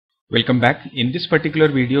Welcome back. In this particular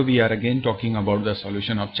video, we are again talking about the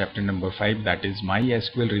solution of chapter number 5, that is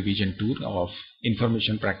MySQL revision 2 of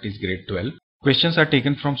Information Practice grade 12. Questions are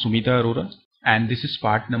taken from Sumita Arora and this is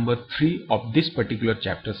part number 3 of this particular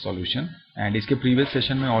chapter solution. And इसके previous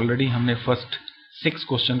session में already हमने first 6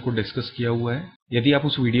 question को discuss किया हुआ है. यदि आप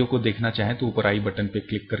उस वीडियो को देखना चाहें तो ऊपर आई बटन पे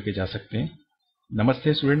क्लिक करके जा सकते हैं.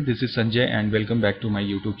 नमस्ते student, this is Sanjay and welcome back to my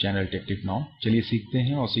YouTube channel टेchtipnow. चलिए सीखते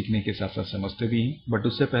हैं और सीखने के साथ साथ समझते भी हैं. बट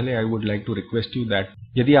उससे पहले I would like to request you that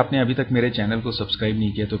यदि आपने अभी तक मेरे चैनल को सब्सक्राइब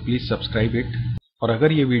नहीं किया तो प्लीज सब्सक्राइब इट. और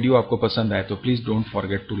अगर ये वीडियो आपको पसंद आए तो please don't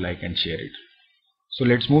forget to like and share it. So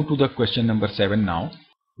let's move to the question number 7 now.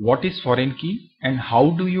 What is foreign की and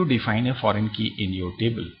how do you define a foreign की in your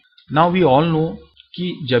table? Now we all know कि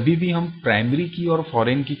जब भी हम primary की और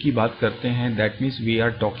foreign की बात करते हैं, that means we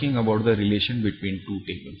are talking about the relation between two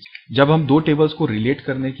tables. जब हम दो टेबल्स को रिलेट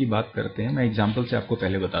करने की बात करते हैं, मैं एग्जांपल से आपको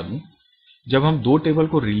पहले बता दूं, जब हम दो टेबल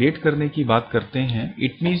को रिलेट करने की बात करते हैं,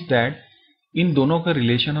 इट मीन्स दैट इन दोनों का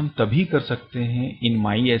रिलेशन हम तभी कर सकते हैं इन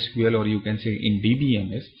MySQL और you can say in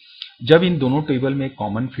DBMS जब इन दोनों टेबल में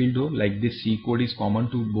कॉमन फील्ड हो, like this C code is common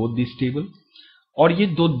to both this table. और ये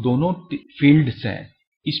दोनों फील्ड्स हैं,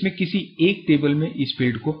 इसमें किसी एक टेबल में इस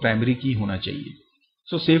फील्ड को प्राइमरी की होना चाहिए.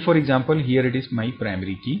 सो से for example here it is my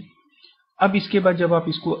primary की. अब इसके बाद जब आप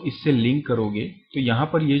इसको इससे लिंक करोगे तो यहाँ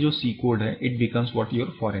पर ये जो सी कोड है, it becomes what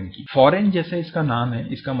your foreign की. फॉरेन जैसा इसका नाम है,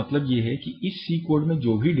 इसका मतलब ये है कि इस सी कोड में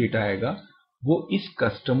जो भी डेटा आएगा वो इस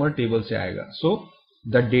कस्टमर टेबल से आएगा. So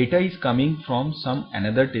the data is coming from some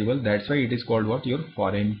another table, that's why it is called what your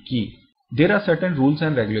foreign की. There are certain rules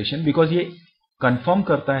and regulation, because ये कंफर्म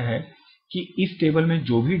करता है कि इस टेबल में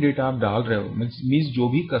जो भी डेटा आप डाल रहे हो, मीन्स जो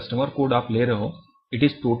भी कस्टमर कोड आप ले रहे हो, इट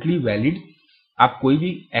इज टोटली वैलिड. आप कोई भी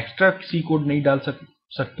एक्स्ट्रा सी कोड नहीं डाल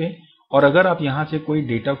सकते. और अगर आप यहां से कोई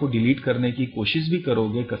डेटा को डिलीट करने की कोशिश भी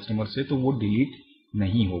करोगे कस्टमर से, तो वो डिलीट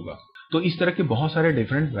नहीं होगा. तो इस तरह के बहुत सारे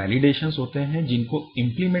डिफरेंट वैलिडेशंस होते हैं जिनको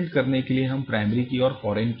इंप्लीमेंट करने के लिए हम प्राइमरी की और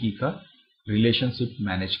फॉरेन की का रिलेशनशिप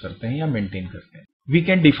मैनेज करते हैं या मेंटेन करते हैं. We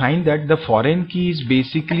can define that the foreign key is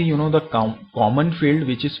basically, the common field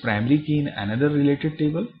which is primary key in another related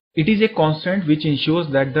table. It is a constant which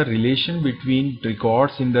ensures that the relation between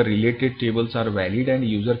records in the related tables are valid and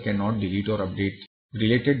user cannot delete or update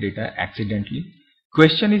related data accidentally.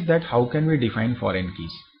 Question is that how can we define foreign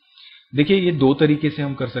keys? देखिए, ये दो तरीके से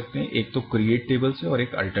हम कर सकते हैं, एक तो क्रिएट टेबल से और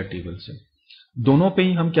एक अल्टर टेबल से. दोनों पे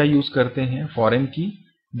ही हम क्या यूज करते हैं, फॉरेन की.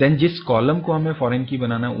 देन जिस कॉलम को हमें फॉरेन की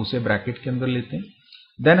बनाना है उसे ब्रैकेट के अंदर लेते हैं.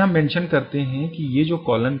 देन हम मेंशन करते हैं कि ये जो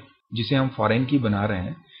कॉलम जिसे हम फॉरेन की बना रहे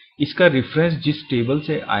हैं, इसका रेफरेंस जिस टेबल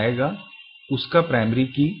से आएगा उसका प्राइमरी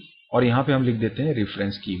की, और यहाँ पे हम लिख देते हैं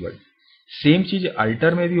रेफरेंस कीवर्ड. सेम चीज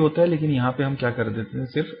अल्टर में भी होता है, लेकिन यहाँ पे हम क्या कर देते हैं,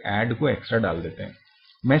 सिर्फ ऐड को एक्स्ट्रा डाल देते हैं.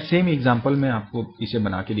 मैं सेम एग्जांपल में आपको इसे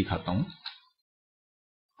बना के दिखाता हूँ.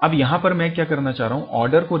 अब यहाँ पर मैं क्या करना चाह रहा हूँ,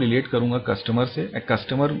 ऑर्डर को रिलेट करूंगा कस्टमर से.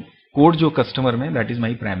 कस्टमर कोड जो कस्टमर में, दैट इज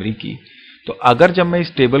माई प्राइमरी की. तो अगर जब मैं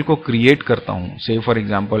इस टेबल को क्रिएट करता हूं, से फॉर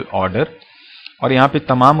एग्जांपल ऑर्डर, और यहाँ पे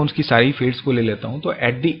तमाम उसकी सारी फील्ड्स को ले लेता हूं, तो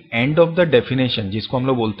at the end of the definition, जिसको हम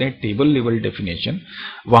लोग बोलते हैं टेबल लेवल डेफिनेशन,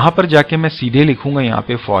 वहां पर जाके मैं सीधे लिखूंगा यहाँ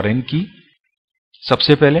पे फॉरेन की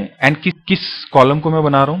सबसे पहले. एंड किस कॉलम को मैं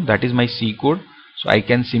बना रहा हूं, that is my C code. So I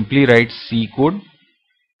can simply write C code.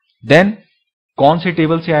 Then कौन से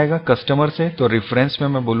टेबल से आएगा, कस्टमर से. तो रेफरेंस में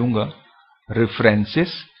मैं बोलूंगा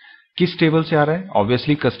रेफरेंसेस. किस टेबल से आ रहा है,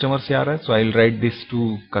 ऑब्वियसली कस्टमर से आ रहा है. सो I will write this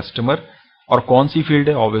to customer. और कौन सी फील्ड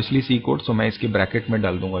है, ऑब्वियसली सी कोड. सो मैं इसके ब्रैकेट में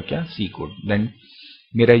डाल दूंगा क्या, सी कोड. देन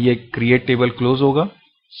मेरा ये क्रिएट टेबल क्लोज होगा,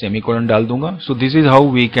 सेमीकोलन डाल दूंगा. So this is how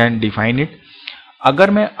we can define it.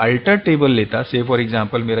 अगर मैं अल्टर टेबल लेता, से फॉर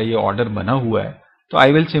एग्जाम्पल मेरा ये ऑर्डर बना हुआ है, तो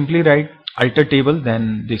I will simply write alter table,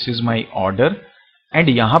 then this is my order. And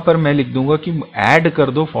यहां पर मैं लिख दूंगा कि ऐड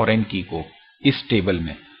कर दो फॉरेन की को इस टेबल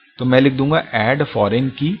में. तो मैं लिख दूंगा ऐड फॉरेन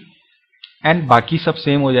की. एंड बाकी सब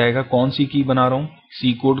सेम हो जाएगा. कौन सी की बना रहा हूं,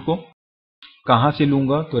 सी कोड को. कहां से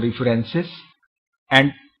लूंगा, तो रेफरेंसेस.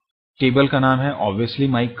 एंड टेबल का नाम है obviously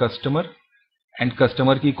my customer. And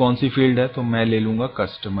customer की कौन सी फील्ड है, तो मैं ले लूंगा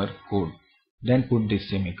customer code. Then put this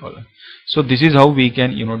semicolon. So this is how we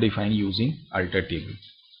can define using alter table.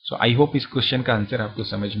 So I hope इस क्वेश्चन का आंसर आपको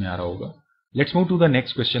समझ में आ रहा होगा. Let's move to the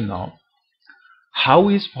next question now. How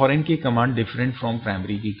is foreign की command different from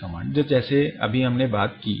primary की command? जैसे अभी हमने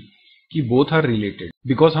बात की कि बोथ आर रिलेटेड,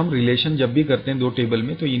 बिकॉज हम रिलेशन जब भी करते हैं दो टेबल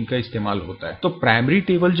में तो इनका इस्तेमाल होता है. तो प्राइमरी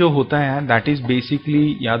टेबल जो होता है, दैट इज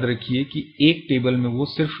बेसिकली, याद रखिए कि एक टेबल में वो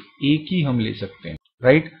सिर्फ एक ही हम ले सकते हैं,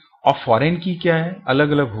 राइट. और फॉरेन की क्या है,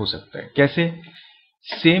 अलग अलग हो सकता है. कैसे,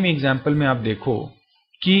 सेम एग्जाम्पल में आप देखो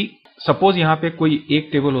कि सपोज यहाँ पे कोई एक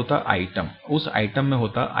टेबल होता आइटम, उस आइटम में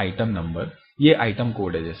होता आइटम नंबर, ये आइटम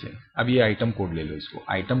कोड है, जैसे अब ये आइटम कोड ले लो, इसको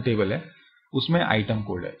आइटम टेबल है, उसमें आइटम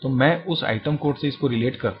कोड है, तो मैं उस आइटम कोड से इसको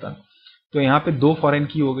रिलेट करता, तो यहाँ पे 2 फॉरेन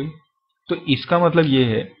की हो गई। तो इसका मतलब ये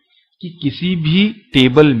है कि किसी भी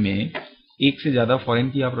टेबल में एक से ज्यादा फॉरेन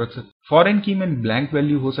की आप रख सकते। फॉरेन की में ब्लैंक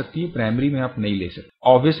वैल्यू हो सकती है, प्राइमरी में आप नहीं ले सकते।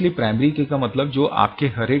 ऑब्वियसली प्राइमरी की का मतलब जो आपके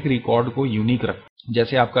हर एक रिकॉर्ड को यूनिक रख,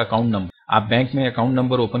 जैसे आपका अकाउंट नंबर, आप बैंक में अकाउंट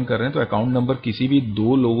नंबर ओपन कर रहे हैं तो अकाउंट नंबर किसी भी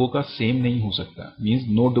 2 लोगों का सेम नहीं हो सकता, means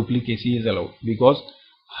no duplicacy is allowed, because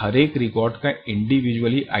हर एक रिकॉर्ड का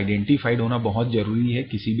इंडिविजुअली आइडेंटिफाइड होना बहुत जरूरी है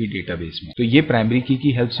किसी भी डेटाबेस में। तो ये प्राइमरी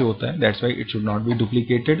की हेल्प से होता है, that's why it should not be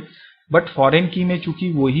duplicated. But foreign की में चूंकि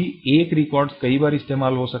वही एक रिकॉर्ड कई बार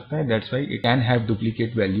इस्तेमाल हो सकता है, that's why it can have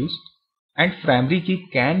duplicate values, and primary की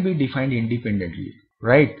can be defined independently,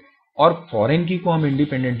 right. और फॉरेन की को हम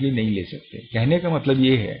इंडिपेंडेंटली नहीं ले सकते। कहने का मतलब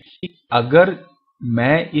ये है कि अगर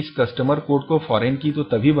मैं इस कस्टमर कोड को फॉरेन की तो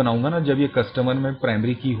तभी बनाऊंगा ना जब ये कस्टमर में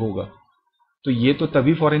प्राइमरी की होगा, तो ये तो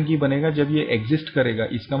तभी फॉरेन की बनेगा जब ये एग्जिस्ट करेगा।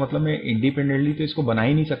 इसका मतलब मैं इंडिपेंडेंटली तो इसको बना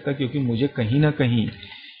ही नहीं सकता, क्योंकि मुझे कहीं ना कहीं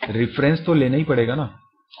रेफरेंस तो लेना ही पड़ेगा ना।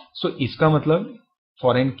 सो इसका मतलब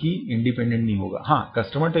फॉरेन की इंडिपेंडेंट नहीं होगा। हाँ,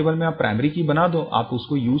 कस्टमर टेबल में आप प्राइमरी की बना दो, आप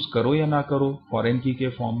उसको यूज करो या ना करो फॉरेन की के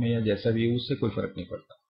फॉर्म में या जैसा भी है, उससे कोई फर्क नहीं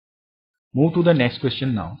पड़ता। Move to the next question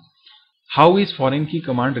now. How is foreign की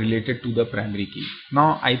command related to the primary की?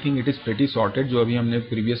 Now I think it is pretty sorted, जो अभी हमने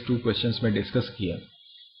प्रीवियस 2 क्वेश्चंस में डिस्कस किया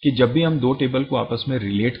कि जब भी हम 2 टेबल को आपस में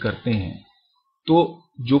रिलेट करते हैं तो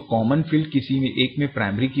जो कॉमन फील्ड किसी में एक में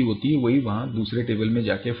प्राइमरी की होती है वही वहां दूसरे टेबल में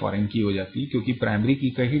जाके फॉरेन की हो जाती है, क्योंकि प्राइमरी की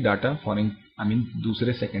का ही डाटा फॉरेन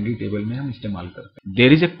दूसरे सेकेंडरी टेबल में हम इस्तेमाल करते हैं।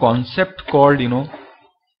 There is a concept called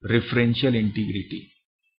referential integrity.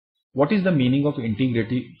 What is the meaning of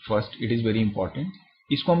integrity? First, it is very important.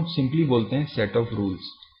 इसको हम सिंपली बोलते हैं सेट ऑफ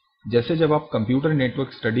रूल्स। जैसे जब आप कंप्यूटर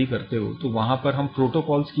नेटवर्क स्टडी करते हो तो वहां पर हम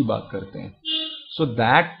प्रोटोकॉल्स की बात करते हैं। So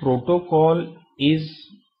that protocol is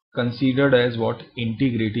considered as what?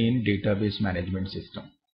 Integrity in database management system।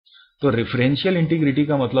 तो रेफरेंशियल इंटीग्रिटी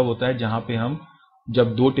का मतलब होता है जहां पे हम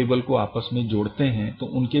जब 2 टेबल को आपस में जोड़ते हैं तो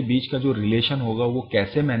उनके बीच का जो रिलेशन होगा वो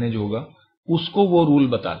कैसे मैनेज होगा, उसको वो रूल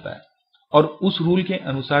बताता है। और उस रूल के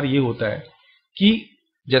अनुसार ये होता है कि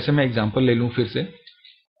जैसे मैं एग्जांपल ले लूं फिर से,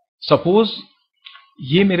 सपोज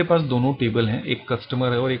ये मेरे पास दोनों टेबल हैं, एक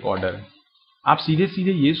कस्टमर है और एक ऑर्डर है। आप सीधे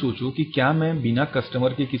सीधे ये सोचो कि क्या मैं बिना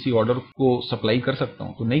कस्टमर के किसी ऑर्डर को सप्लाई कर सकता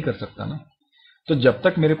हूं? तो नहीं कर सकता ना। तो जब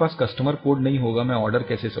तक मेरे पास कस्टमर कोड नहीं होगा मैं ऑर्डर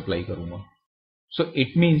कैसे सप्लाई करूंगा? सो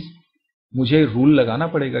इट मीन्स मुझे रूल लगाना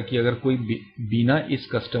पड़ेगा कि अगर कोई बिना इस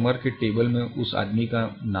कस्टमर के टेबल में उस आदमी का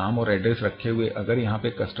नाम और एड्रेस रखे हुए अगर यहाँ पे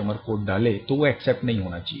कस्टमर कोड डाले तो वो एक्सेप्ट नहीं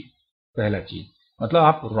होना चाहिए। पहला चीज, मतलब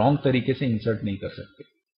आप रॉन्ग तरीके से इंसर्ट नहीं कर सकते।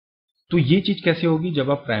 तो ये चीज कैसे होगी? जब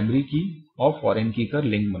आप प्राइमरी की और फॉरेन की का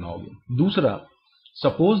लिंक बनाओगे। दूसरा,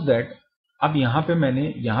 सपोज दैट अब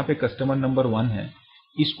यहाँ पे कस्टमर नंबर 1 है,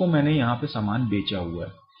 इसको मैंने यहाँ पे सामान बेचा हुआ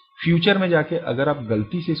है। फ्यूचर में जाके अगर आप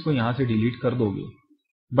गलती से इसको यहाँ से डिलीट कर दोगे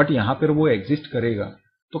बट यहाँ पर वो एग्जिस्ट करेगा,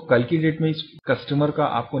 तो कल की डेट में इस कस्टमर का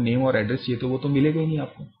आपको नेम और एड्रेस चाहिए तो वो तो मिलेगा ही नहीं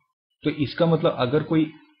आपको। तो इसका मतलब अगर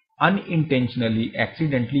कोई अनइंटेंशनली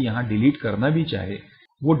एक्सीडेंटली यहाँ डिलीट करना भी चाहे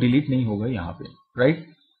वो डिलीट नहीं होगा यहाँ पे, right.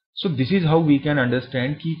 So this is how we can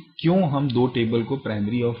understand कि क्यों हम 2 टेबल को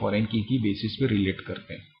प्राइमरी और फॉरेन की बेसिस पे रिलेट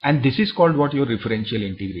करते हैं। And this is called what? Your referential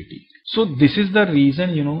integrity. So this is the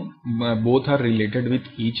reason both are related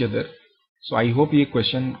with each other. So I hope ये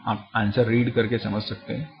क्वेश्चन आप आंसर रीड करके समझ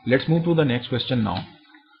सकते हैं। Let's move to the next question now.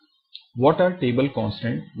 What are table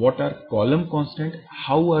constant? What are column constant?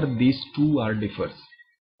 How are these two are differs?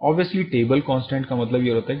 Obviously table constant का मतलब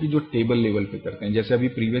ये होता है कि जो टेबल लेवल पे करते हैं। जैसे अभी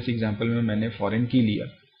प्रीवियस एग्जांपल में मैंने फॉरेन की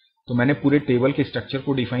लिया तो मैंने पूरे टेबल के स्ट्रक्चर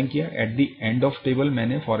को डिफाइन किया, at the end of table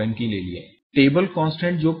मैंने फॉरेन की ले लिया। टेबल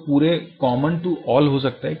कांस्टेंट जो पूरे कॉमन टू ऑल हो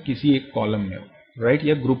सकता है किसी एक कॉलम में, राइट,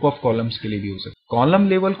 या ग्रुप ऑफ कॉलम्स के लिए भी हो सकता है। कॉलम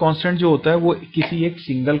लेवल कांस्टेंट जो होता है वो किसी एक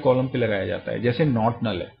सिंगल कॉलम पे लगाया जाता है, जैसे नॉट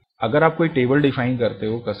नल है। अगर आप कोई टेबल डिफाइन करते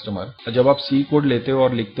हो कस्टमर, जब आप सी कोड लेते हो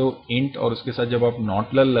और लिखते हो इंट और उसके साथ जब आप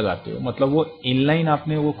नॉट नल लगाते हो, मतलब वो इनलाइन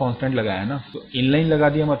आपने वो कांस्टेंट लगाया ना, तो इनलाइन लगा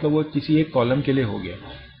दिया मतलब वो किसी एक कॉलम के लिए हो गया।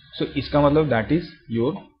 सो इसका मतलब that is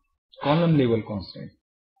your column level constant.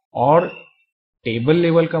 और टेबल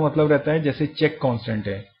लेवल का मतलब रहता है जैसे चेक कांस्टेंट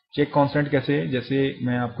है। चेक कांस्टेंट कैसे है? जैसे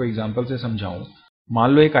मैं आपको एग्जांपल से समझाऊं,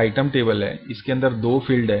 मान लो एक आइटम टेबल है, इसके अंदर 2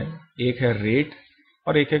 फील्ड है, एक है रेट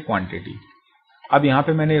और एक है क्वांटिटी। अब यहाँ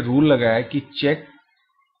पे मैंने रूल लगाया कि check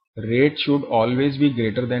rate should always be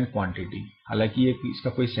greater than quantity. हालांकि ये इसका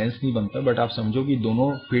कोई सेंस नहीं बनता, बट आप समझो कि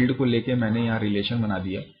दोनों फील्ड को लेके मैंने यहाँ रिलेशन बना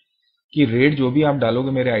दिया कि रेट जो भी आप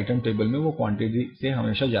डालोगे मेरे आइटम टेबल में वो क्वांटिटी से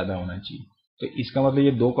हमेशा ज्यादा होना चाहिए। तो इसका मतलब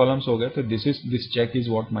ये 2 कॉलम्स हो गए। तो this check is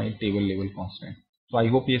what my table level constant. तो आई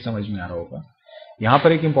होप ये समझ में आ रहा होगा। यहाँ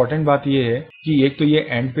पर एक इंपॉर्टेंट बात ये है कि एक तो ये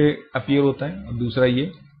एंड पे अपीयर होता है और दूसरा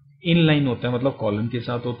ये इन लाइन होता है, मतलब कॉलम के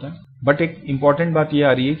साथ होता है। बट एक इंपॉर्टेंट बात ये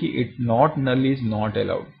आ रही है कि it not null is not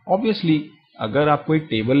allowed. Obviously अगर आप कोई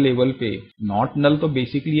टेबल लेवल पे नॉट नल, तो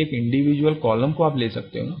बेसिकली एक इंडिविजुअल कॉलम को आप ले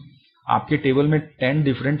सकते हो ना। आपके टेबल में 10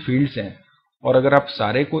 डिफरेंट फील्ड्स हैं और अगर आप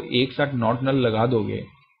सारे को एक साथ नॉट नल लगा दोगे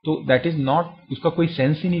तो दैट इज नॉट, उसका कोई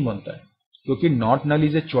सेंस ही नहीं बनता है, क्योंकि not null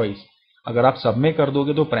is a choice. अगर आप सब में कर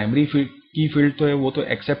दोगे तो प्राइमरी की फील्ड तो है वो तो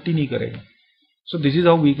एक्सेप्ट ही नहीं करेगा। So this is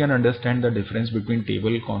how we can understand the difference between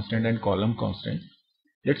table constant and column constant.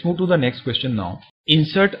 Let's move to the next question now.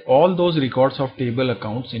 Insert all those records of table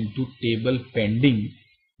accounts into table pending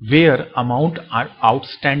where amount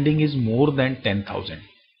outstanding is more than 10,000.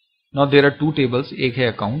 Now there are two tables, एक है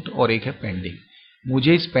account और एक है pending.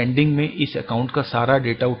 मुझे इस pending में इस account का सारा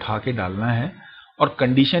डेटा उठा के डालना है और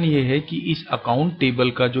कंडीशन ये है कि इस account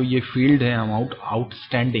टेबल का जो ये फील्ड है amount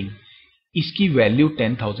outstanding, इसकी वैल्यू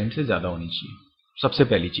 10,000 से ज्यादा होनी चाहिए। सबसे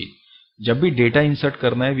पहली चीज, जब भी डेटा इंसर्ट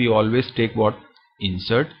करना है we always take what,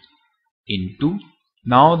 insert into,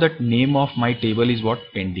 now that name of my table is what,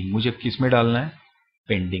 pending. मुझे किस में डालना है,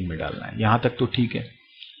 पेंडिंग में डालना है। यहां तक तो ठीक है।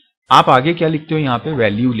 आप आगे क्या लिखते हो, यहाँ पे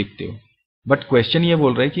वैल्यू लिखते हो, बट क्वेश्चन ये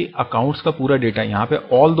बोल रहा है कि अकाउंट्स का पूरा डेटा, यहाँ पे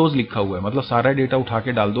ऑल दोज लिखा हुआ है, मतलब सारा डेटा उठा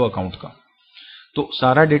के डाल दो अकाउंट का। तो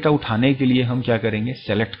सारा डेटा उठाने के लिए हम क्या करेंगे,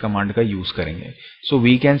 सेलेक्ट कमांड का यूज करेंगे। So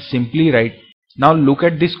we can simply write, now look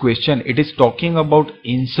at this question, it is talking about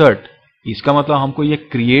insert. इसका मतलब हमको ये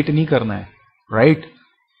क्रिएट नहीं करना है, राइट?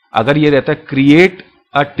 अगर ये रहता है create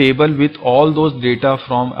a table with all those data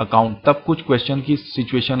from account, तब कुछ क्वेश्चन की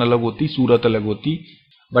सिचुएशन अलग होती, सूरत अलग होती।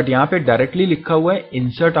 बट यहाँ पे डायरेक्टली लिखा हुआ है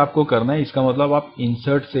इंसर्ट आपको करना है, इसका मतलब आप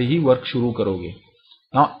इंसर्ट से ही वर्क शुरू करोगे।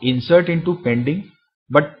 Now insert into pending,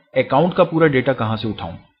 but account का पूरा डेटा कहां से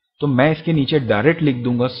उठाऊं? तो मैं इसके नीचे डायरेक्ट लिख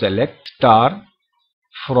दूंगा select star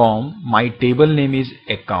from my table name is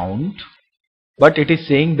account, but it is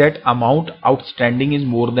saying that amount outstanding is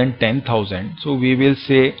more than 10,000. So we will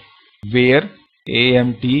say where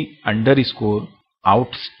amt underscore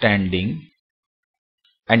outstanding,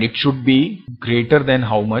 and it should be greater than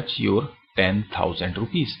how much, your 10,000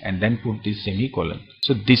 rupees, and then put this semicolon.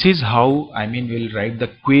 So this is how we'll write the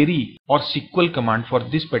query or SQL command for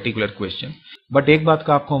this particular question. But एक बात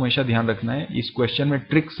का आपको हमेशा ध्यान रखना है, इस question में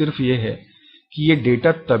ट्रिक सिर्फ ये है कि ये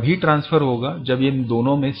डेटा तभी ट्रांसफर होगा जब ये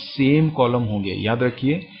दोनों में सेम कॉलम होंगे। याद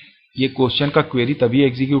रखिए, ये क्वेश्चन का क्वेरी तभी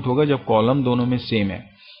एग्जीक्यूट होगा जब कॉलम दोनों में सेम है।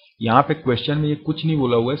 यहाँ पे क्वेश्चन में ये कुछ नहीं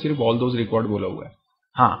बोला हुआ है, सिर्फ ऑल दोज रिकॉर्ड बोला हुआ है।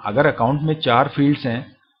 हाँ, अगर अकाउंट में 4 फील्ड्स हैं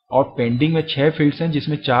और पेंडिंग में 6 फील्ड्स हैं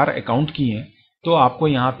जिसमें 4 अकाउंट की हैं, तो आपको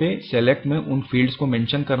यहाँ पे सेलेक्ट में उन फील्ड्स को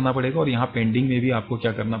मेंशन करना पड़ेगा और यहाँ पेंडिंग में भी आपको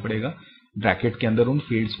क्या करना पड़ेगा, ब्रैकेट के अंदर उन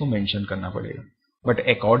फील्ड्स को मेंशन करना पड़ेगा। But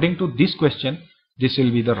according to this question this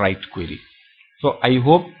will be the right query. तो आई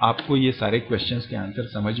होप आपको ये सारे क्वेश्चंस के आंसर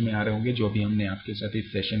समझ में आ रहे होंगे जो भी हमने आपके साथ इस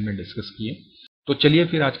सेशन में डिस्कस किए। तो चलिए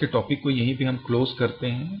फिर आज के टॉपिक को यहीं पे हम क्लोज करते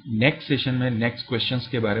हैं। नेक्स्ट सेशन में नेक्स्ट क्वेश्चंस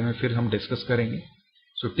के बारे में फिर हम डिस्कस करेंगे।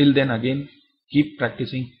 So till then again keep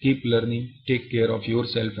practising, keep learning, take care of your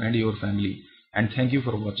self and your family, and thank you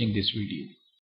for watching this video.